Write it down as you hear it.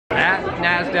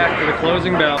Nasdaq for the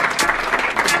closing bell.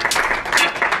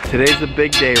 Today's the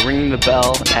big day, ringing the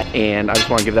bell, and I just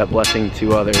want to give that blessing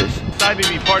to others. Excited to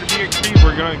be part of eXp.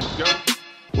 We're going to go.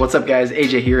 What's up guys,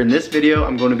 AJ here. In this video,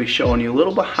 I'm going to be showing you a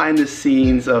little behind the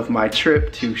scenes of my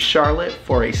trip to Charlotte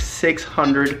for a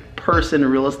 600-person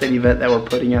real estate event that we're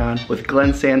putting on with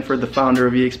Glenn Sanford, the founder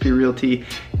of eXp Realty,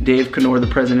 Dave Knorr, the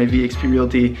president of eXp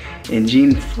Realty, and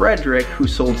Gene Frederick, who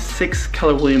sold 6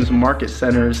 Keller Williams market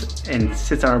centers and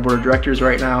sits on our board of directors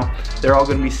right now. They're all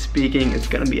going to be speaking. It's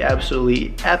going to be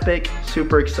absolutely epic.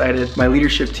 Super excited. My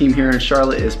leadership team here in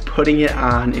Charlotte is putting it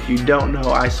on. If you don't know,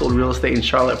 I sold real estate in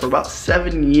Charlotte for about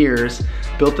 7 years,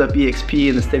 built up eXp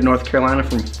in the state of North Carolina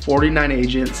from 49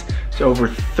 agents to over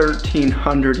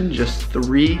 1,300 in just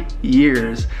 3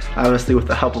 years, obviously with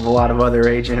the help of a lot of other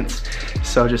agents.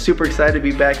 So just super excited to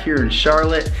be back here in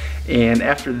Charlotte. And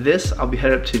after this, I'll be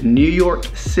headed up to New York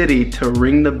City to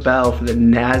ring the bell for the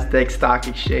Nasdaq Stock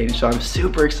Exchange. So I'm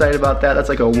super excited about that. That's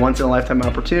like a once-in-a-lifetime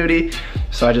opportunity.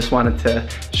 So I just wanted to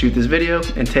shoot this video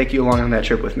and take you along on that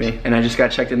trip with me. And I just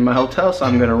got checked into my hotel, so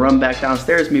I'm gonna run back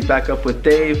downstairs, meet back up with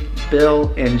Dave,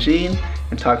 Bill, and Gene,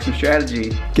 and talk some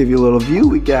strategy. Give you a little view.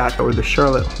 We got where the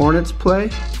Charlotte Hornets play.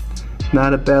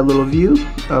 Not a bad little view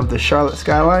of the Charlotte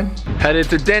skyline. Headed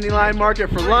to Dandelion Market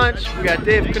for lunch. We got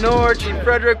Dave Knorr, Gene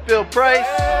Frederick, Bill Price.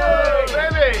 Hey,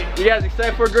 baby! You guys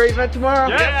excited for a great event tomorrow?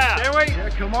 Yeah! Can't wait! Yeah,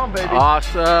 come on, baby.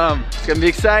 Awesome. It's gonna be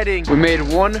exciting. We made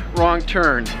one wrong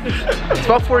turn. It's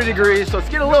about 40 degrees, so it's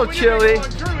getting a little chilly.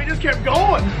 We just kept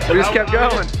going. We just kept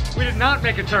going. We did not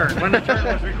make a turn when the turn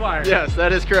was required. Yes,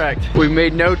 that is correct. We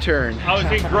made no turn. I was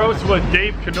engrossed with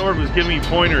Dave Knorr was giving me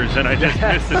pointers and I just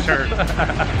missed the turn.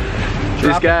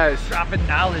 These guys. Dropping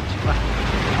knowledge.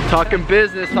 Talking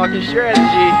business, talking strategy.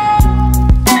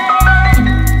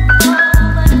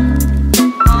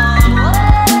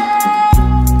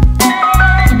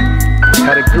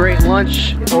 Had a great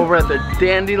lunch over at the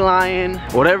Dandelion,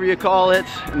 whatever you call it.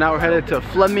 Now we're headed to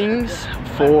Fleming's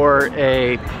for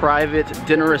a private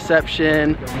dinner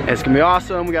reception. And it's gonna be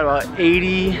awesome. We got about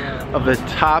 80 of the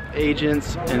top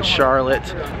agents in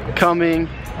Charlotte coming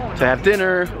to have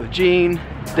dinner with Gene,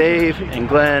 Dave, and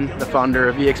Glenn, the founder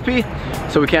of eXp.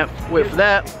 So we can't wait for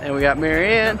that. And we got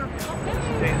Marianne.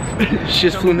 She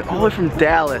just flew all the way from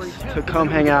Dallas to come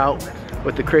hang out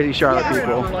with the crazy Charlotte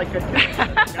people.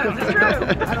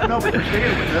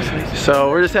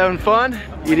 So we're just having fun,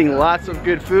 eating lots of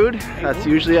good food. That's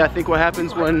usually, I think, what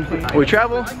happens when we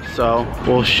travel. So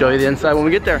we'll show you the inside when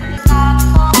we get there.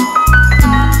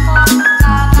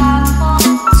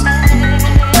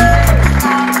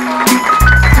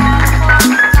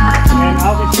 And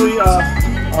obviously,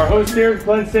 our host here,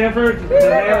 Glenn Sanford.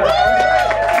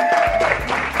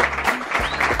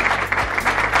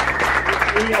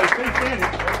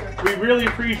 We really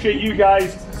appreciate you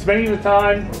guys spending the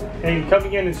time and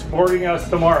coming in and supporting us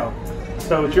tomorrow.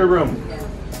 So it's your room.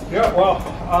 Yeah, well,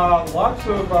 lots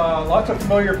of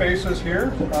familiar faces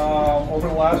here over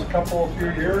the last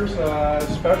few years,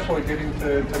 especially getting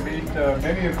to meet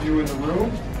many of you in the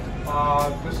room.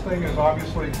 This thing is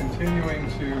obviously continuing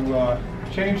to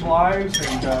change lives,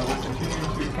 and we're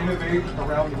continuing to innovate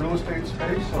around the real estate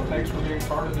space. So thanks for being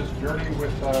part of this journey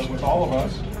with all of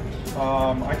us.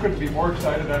 I couldn't be more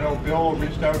excited. I know Bill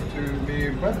reached out to me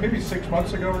maybe 6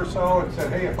 months ago or so and said,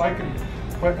 hey,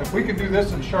 if we can do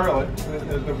this in Charlotte,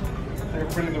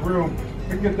 everybody in the room,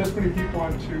 we can get this many people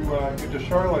into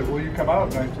Charlotte, will you come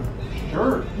out? And I said,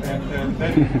 sure. And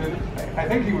then I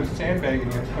think he was sandbagging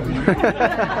it.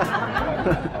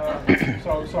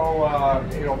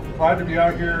 You know, glad to be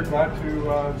out here, glad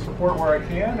to support where I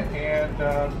can, and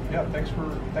yeah, thanks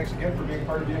again for being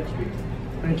part of eXp.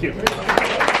 Thank you.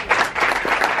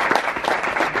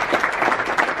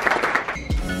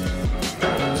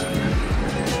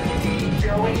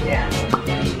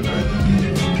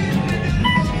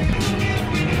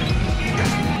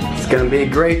 It's gonna be a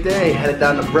great day. Headed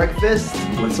down to breakfast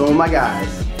with some of my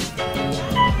guys.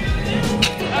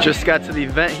 Just got to the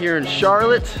event here in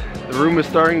Charlotte. The room is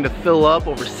starting to fill up,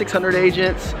 over 600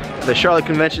 agents at the Charlotte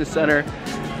Convention Center.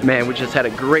 Man, we just had a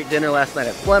great dinner last night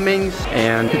at Fleming's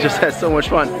and we just had so much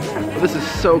fun. But this is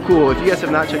so cool. If you guys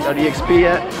have not checked out eXp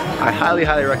yet, I highly,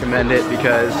 highly recommend it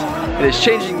because it is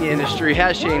changing the industry,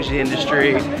 has changed the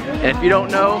industry. And if you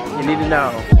don't know, you need to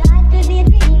know.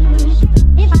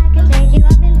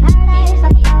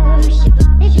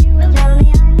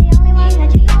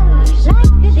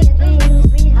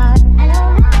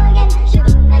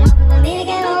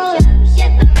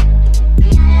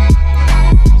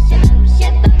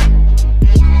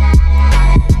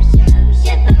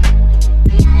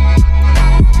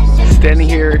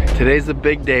 Today's the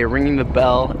big day, ringing the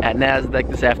bell at Nasdaq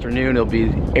this afternoon. It'll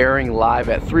be airing live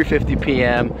at 3:50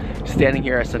 p.m. Standing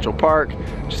here at Central Park,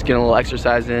 just getting a little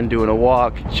exercise in, doing a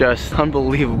walk. Just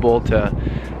unbelievable to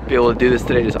be able to do this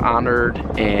today. Just honored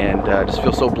and just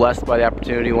feel so blessed by the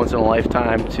opportunity, once in a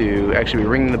lifetime, to actually be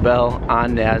ringing the bell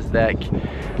on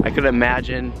Nasdaq. I couldn't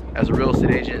imagine as a real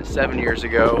estate agent 7 years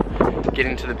ago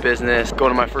getting to the business, going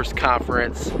to my first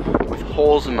conference with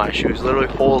holes in my shoes, literally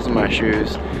holes in my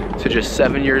shoes, to just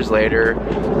 7 years later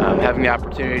having the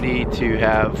opportunity to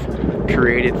have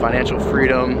created financial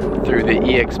freedom through the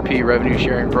eXp revenue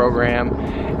sharing program,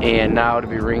 and now to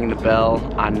be ringing the bell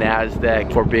on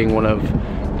Nasdaq for being one of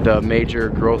the major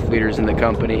growth leaders in the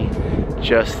company.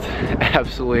 Just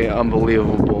absolutely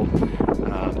unbelievable.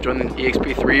 Joined the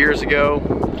eXp 3 years ago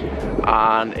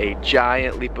on a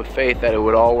giant leap of faith that it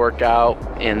would all work out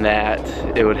and that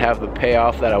it would have the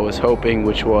payoff that I was hoping,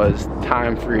 which was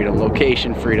time freedom,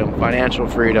 location freedom, financial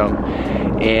freedom,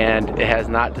 and it has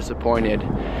not disappointed.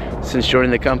 Since joining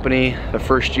the company, the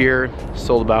first year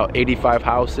sold about 85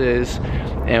 houses,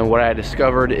 and what I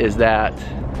discovered is that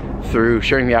through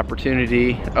sharing the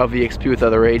opportunity of eXp with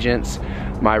other agents,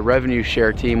 my revenue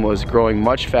share team was growing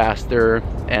much faster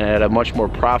and at a much more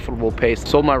profitable pace.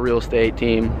 Sold my real estate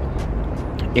team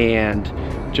and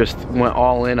just went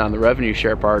all in on the revenue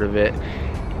share part of it.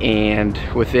 And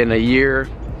within a year,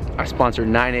 I sponsored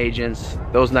 9 agents.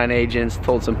 Those 9 agents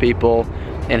told some people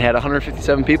and had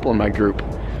 157 people in my group.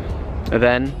 And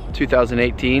then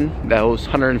 2018, those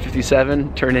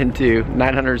 157 turned into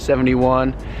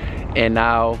 971, and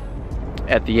now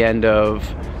at the end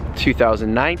of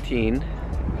 2019,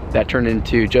 that turned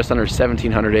into just under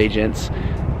 1,700 agents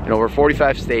in over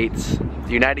 45 states,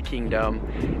 the United Kingdom,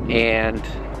 and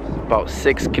about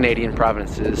 6 Canadian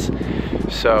provinces.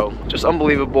 So just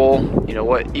unbelievable. You know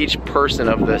what each person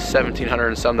of the 1,700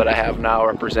 and some that I have now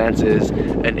represents is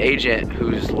an agent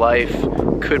whose life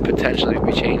could potentially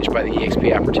be changed by the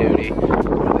eXp opportunity.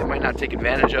 They might not take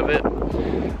advantage of it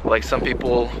like some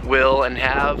people will and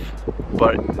have,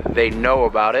 but they know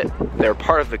about it, they're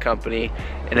part of the company,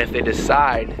 and if they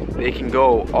decide, they can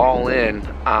go all in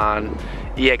on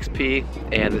eXp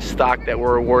and the stock that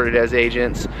we're awarded as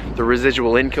agents, the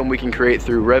residual income we can create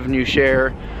through revenue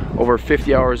share, over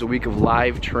 50 hours a week of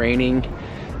live training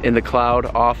in the cloud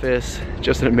office.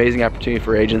 Just an amazing opportunity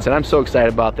for agents, and I'm so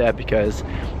excited about that because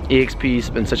eXp has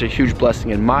been such a huge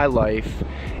blessing in my life,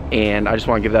 and I just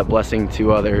want to give that blessing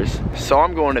to others. So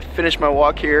I'm going to finish my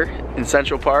walk here in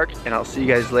Central Park, and I'll see you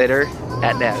guys later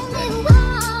at Nasdaq.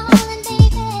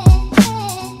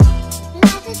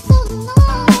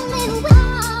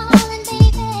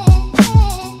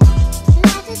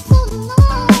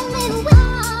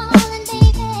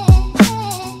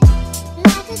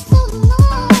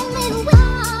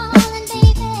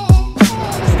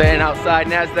 Staying outside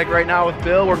Nasdaq right now with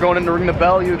Bill. We're going in to ring the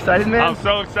bell. You excited, man? I'm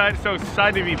so excited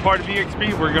to be part of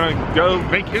eXp. We're going to go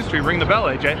make history, ring the bell,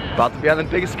 AJ. About to be on the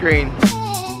biggest screen.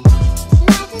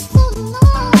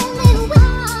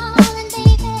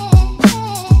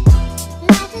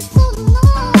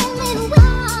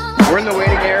 We're in the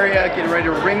waiting area, getting ready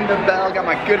to ring the bell. Got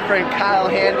my good friend Kyle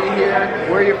handy here.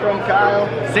 Where are you from, Kyle?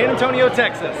 San Antonio,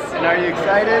 Texas. And are you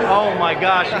excited? Oh my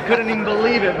gosh, you couldn't even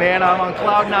believe it, man. I'm on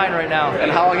cloud 9 right now. And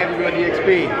how long have you been with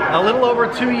eXp? A little over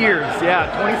 2 years,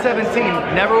 yeah, 2017.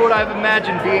 Never would I have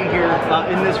imagined being here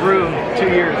in this room 2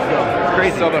 years ago. It's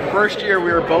crazy. So the first year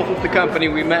we were both with the company.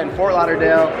 We met in Fort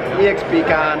Lauderdale,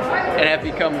 eXpCon, and have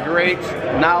become great,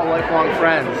 now lifelong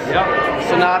friends. Yep.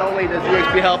 So not only does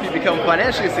eXp help you become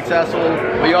financially successful,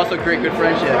 but you also create good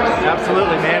friendships.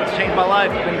 Absolutely, man. It's changed my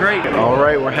life. It's been great. All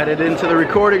right, we're headed into the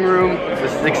recording room.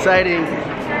 This is exciting.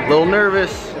 A little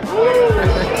nervous.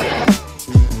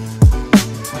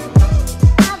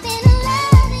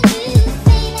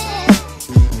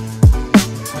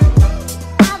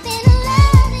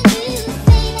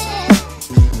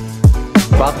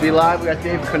 About to be live. We got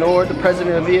Dave Kennord, the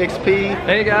president of eXp.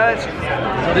 Hey guys,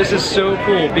 this is so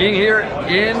cool. Being here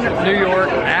in New York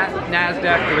at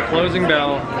Nasdaq for the closing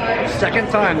bell. Second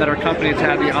time that our company's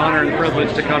had the honor and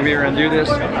privilege to come here and do this,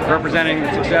 representing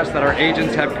the success that our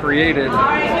agents have created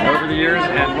over the years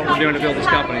and what we're doing to build this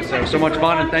company. So much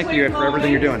fun, and thank you for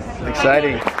everything you're doing.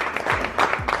 Exciting.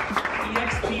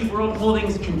 eXp World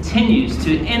Holdings continues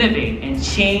to innovate and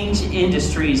change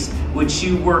industries which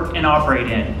you work and operate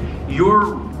in.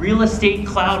 Your real estate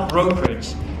cloud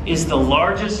brokerage is the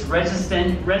largest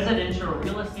residential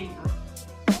real estate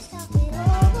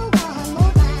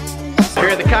We're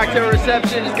at the cocktail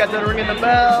reception, just got done ringing the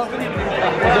bell. Was it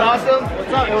awesome?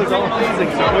 What's up? It was amazing.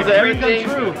 Was it everything?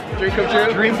 Dream come true. Dream come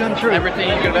true? Dream come true. Everything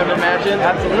you could have ever imagined?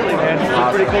 Absolutely, man. It's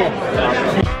Awesome. pretty cool.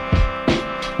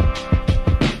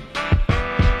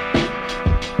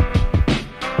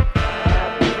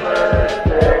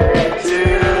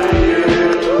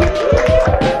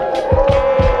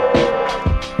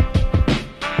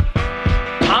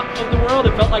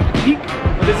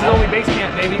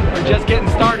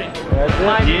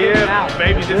 it,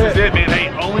 baby. This is it, man. Hey,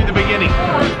 only the beginning.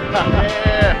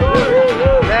 Yeah.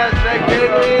 Nasdaq, baby.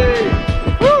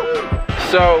 Woo.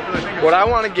 So, what I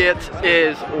want to get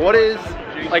is, what is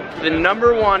like the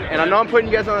number one, and I know I'm putting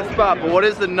you guys on the spot, but what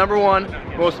is the number one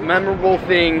most memorable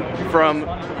thing from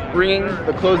ringing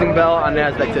the closing bell on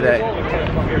Nasdaq today?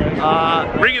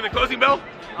 Ringing the closing bell?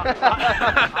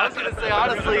 I was gonna say,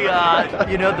 honestly,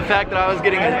 you know, the fact that I was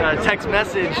getting a text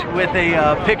message with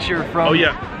a picture from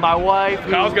my wife.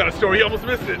 Kyle's got a story, he almost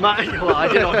missed it. Well, I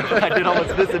did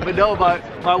almost miss it, but no,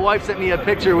 my wife sent me a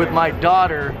picture with my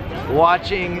daughter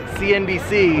watching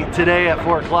CNBC today at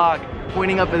 4 o'clock,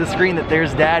 pointing up at the screen that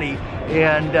there's Daddy.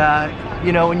 And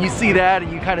you know, when you see that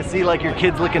and you kind of see like your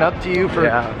kids looking up to you for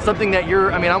something that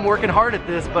I mean, I'm working hard at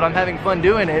this, but I'm having fun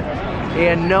doing it,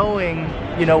 and knowing,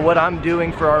 you know, what I'm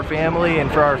doing for our family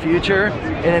and for our future,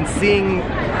 and then seeing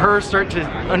her start to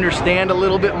understand a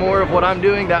little bit more of what I'm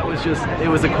doing, that was just, it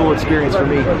was a cool experience for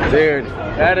me. Dude,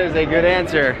 that is a good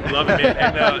answer. Love it,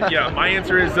 man. And yeah, my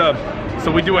answer is,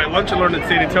 so we do a lunch and learn in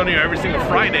San Antonio every single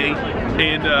Friday,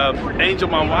 and Angel,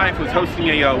 my wife, was hosting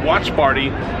a watch party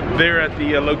there at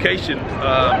the location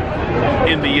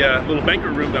in the little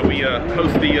banquet room that we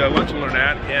host the lunch and learn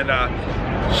at, and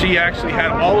she actually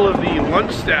had all of the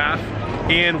lunch staff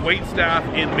and wait staff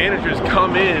and managers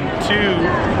come in to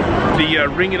the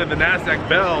ringing of the Nasdaq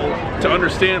bell to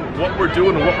understand what we're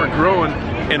doing and what we're growing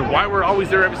and why we're always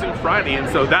there every single Friday. And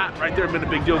so that right there has been a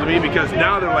big deal to me, because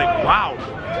now they're like, wow,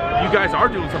 you guys are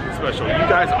doing something special. You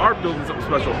guys are building something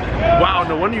special. Wow,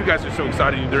 no wonder you guys are so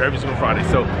excited you're there every single Friday.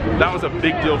 So that was a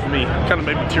big deal for me. Kind of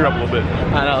made me tear up a little bit.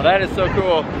 I know, that is so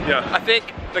cool. Yeah. I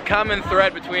think the common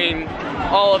thread between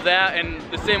all of that and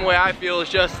the same way I feel is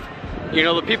just, you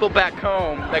know, the people back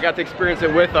home that got to experience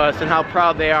it with us and how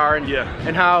proud they are,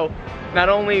 and how not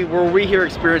only were we here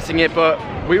experiencing it, but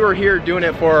we were here doing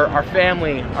it for our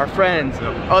family, our friends,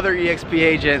 other eXp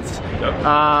agents.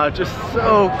 Just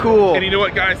so cool. And you know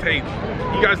what, guys? Hey,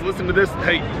 you guys listen to this.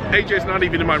 Hey, AJ's not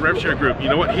even in my rev share group. You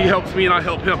know what? He helps me and I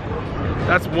help him.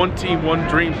 That's one team, one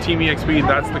dream, Team eXp.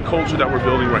 That's the culture that we're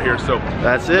building right here. So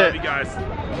that's it. Love you guys.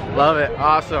 Love it.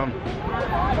 Awesome.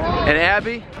 And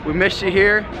Abby, we missed you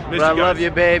here, but I love you,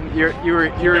 babe. You were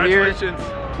here.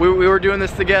 We were doing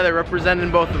this together, representing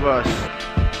both of us.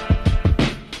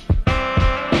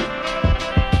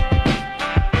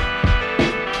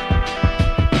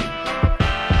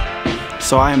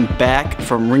 So I am back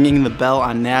from ringing the bell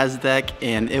on Nasdaq,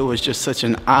 and it was just such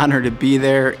an honor to be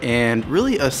there and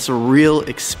really a surreal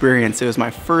experience. It was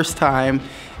my first time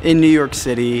in New York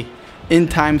City, in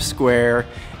Times Square,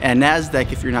 and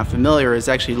Nasdaq, if you're not familiar, is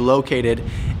actually located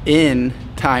in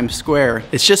Times Square.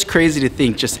 It's just crazy to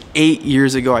think, just 8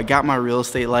 years ago I got my real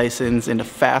estate license, and to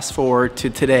fast forward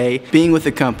to today, being with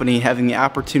the company, having the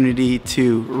opportunity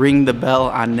to ring the bell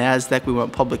on Nasdaq. We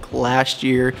went public last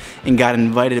year and got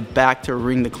invited back to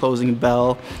ring the closing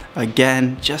bell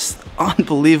again. Just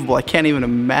unbelievable. I can't even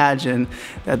imagine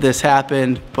that this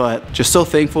happened, but just so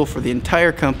thankful for the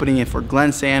entire company and for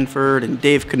Glenn Sanford and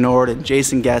Dave Kennord and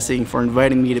Jason Gessing for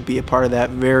inviting me to be a part of that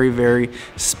very, very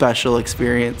special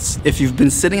experience. If you've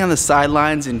been sitting on the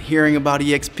sidelines and hearing about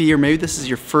eXp, or maybe this is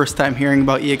your first time hearing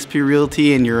about eXp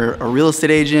Realty and you're a real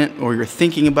estate agent, or you're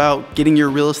thinking about getting your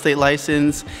real estate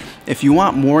license, if you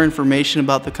want more information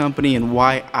about the company and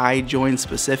why I joined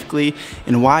specifically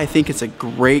and why I think it's a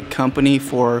great company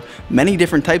for many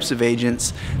different types of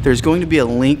agents, there's going to be a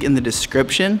link in the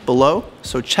description below,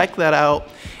 so check that out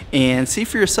and see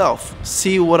for yourself.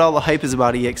 See what all the hype is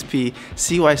about eXp.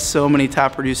 See why so many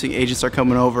top producing agents are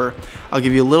coming over. I'll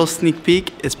give you a little sneak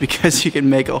peek. It's because you can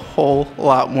make a whole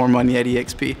lot more money at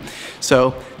eXp.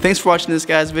 So thanks for watching this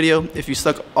guy's video. If you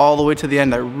stuck all the way to the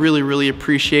end, I really, really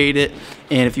appreciate it.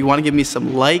 And if you want to give me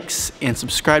some likes and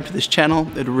subscribe to this channel,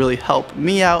 it would really help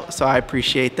me out. So I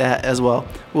appreciate that as well.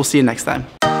 We'll see you next time.